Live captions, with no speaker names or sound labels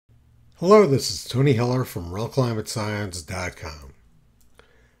Hello, this is Tony Heller from realclimatescience.com.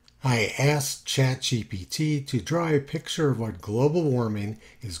 I asked ChatGPT to draw a picture of what global warming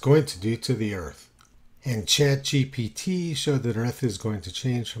is going to do to the Earth. And ChatGPT showed that Earth is going to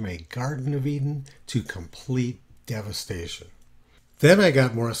change from a Garden of Eden to complete devastation. Then I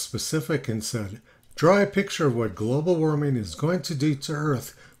got more specific and said, draw a picture of what global warming is going to do to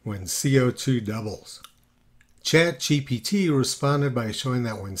Earth when CO2 doubles. ChatGPT responded by showing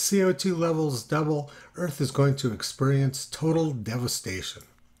that when CO2 levels double, Earth is going to experience total devastation.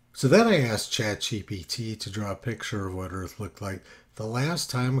 So then I asked ChatGPT to draw a picture of what Earth looked like the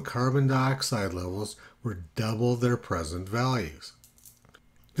last time carbon dioxide levels were double their present values.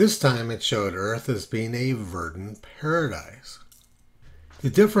 This time it showed Earth as being a verdant paradise.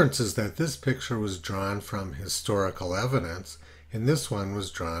 The difference is that this picture was drawn from historical evidence, and this one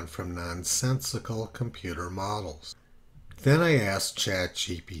was drawn from nonsensical computer models. Then I asked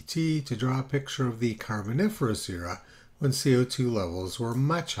ChatGPT to draw a picture of the Carboniferous era when CO2 levels were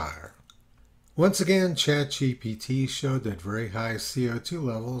much higher. Once again, ChatGPT showed that very high CO2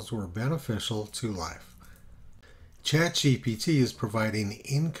 levels were beneficial to life. ChatGPT is providing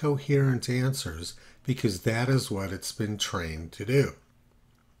incoherent answers because that is what it's been trained to do.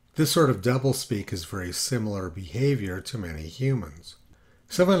 This sort of doublespeak is very similar behavior to many humans.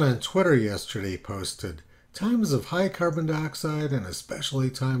 Someone on Twitter yesterday posted, times of high carbon dioxide and especially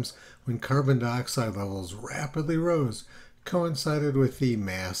times when carbon dioxide levels rapidly rose coincided with the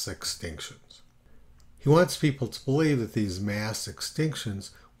mass extinctions. He wants people to believe that these mass extinctions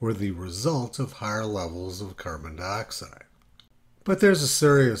were the result of higher levels of carbon dioxide. But there's a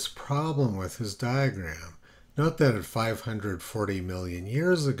serious problem with his diagram. Note that at 540 million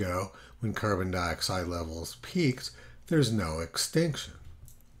years ago, when carbon dioxide levels peaked, there's no extinction.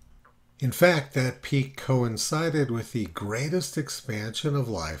 In fact, that peak coincided with the greatest expansion of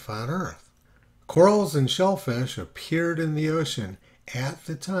life on Earth. Corals and shellfish appeared in the ocean at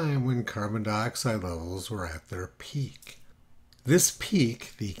the time when carbon dioxide levels were at their peak. This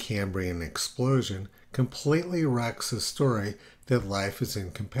peak, the Cambrian explosion, completely wrecks the story that life is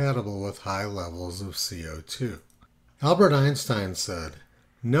incompatible with high levels of CO2. Albert Einstein said,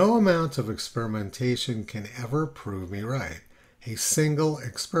 "No amount of experimentation can ever prove me right. A single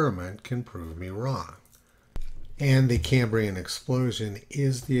experiment can prove me wrong." And the Cambrian explosion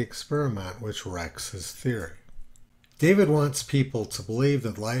is the experiment which wrecks his theory. David wants people to believe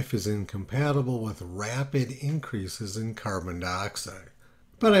that life is incompatible with rapid increases in carbon dioxide.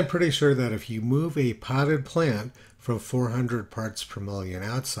 But I'm pretty sure that if you move a potted plant from 400 parts per million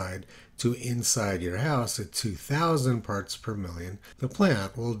outside to inside your house at 2,000 parts per million, the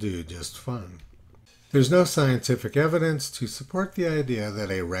plant will do just fine. There's no scientific evidence to support the idea that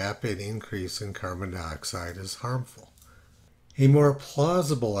a rapid increase in carbon dioxide is harmful. A more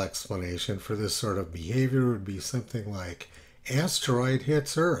plausible explanation for this sort of behavior would be something like, asteroid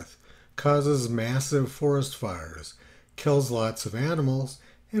hits Earth, causes massive forest fires, kills lots of animals,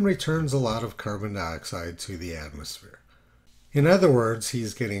 and returns a lot of carbon dioxide to the atmosphere. In other words,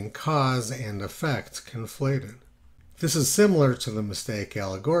 he's getting cause and effect conflated. This is similar to the mistake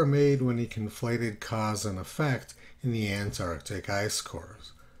Al Gore made when he conflated cause and effect in the Antarctic ice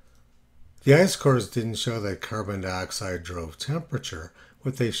cores. The ice cores didn't show that carbon dioxide drove temperature.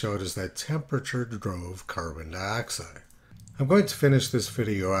 What they showed is that temperature drove carbon dioxide. I'm going to finish this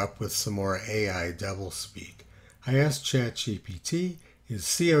video up with some more AI doublespeak. I asked ChatGPT, is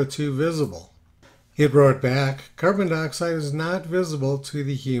CO2 visible? It wrote back, carbon dioxide is not visible to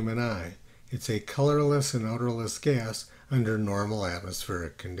the human eye. It's a colorless and odorless gas under normal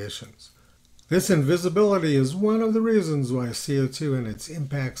atmospheric conditions. This invisibility is one of the reasons why CO2 and its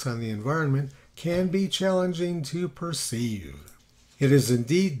impacts on the environment can be challenging to perceive. It is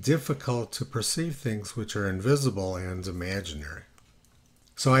indeed difficult to perceive things which are invisible and imaginary.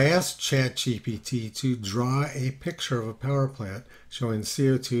 So I asked ChatGPT to draw a picture of a power plant showing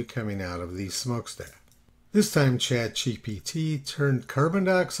CO2 coming out of the smokestack. This time ChatGPT turned carbon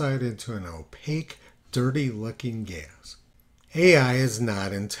dioxide into an opaque, dirty-looking gas. AI is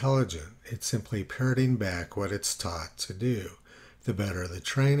not intelligent. It's simply parroting back what it's taught to do. The better the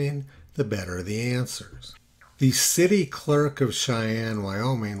training, the better the answers. The city clerk of Cheyenne,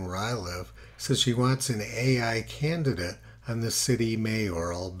 Wyoming, where I live, says she wants an AI candidate on the city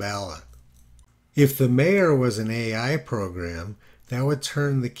mayoral ballot. If the mayor was an AI program, that would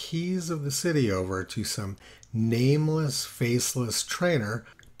turn the keys of the city over to some nameless, faceless trainer,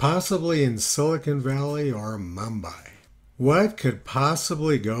 possibly in Silicon Valley or Mumbai. What could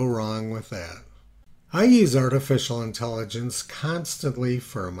possibly go wrong with that? I use artificial intelligence constantly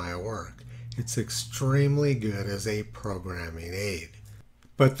for my work. It's extremely good as a programming aid.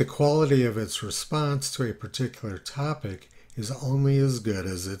 but the quality of its response to a particular topic is only as good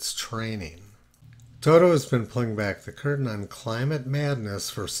as its training. Toto has been pulling back the curtain on climate madness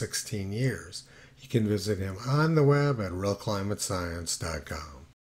for 16 years. You can visit him on the web at realclimatescience.com.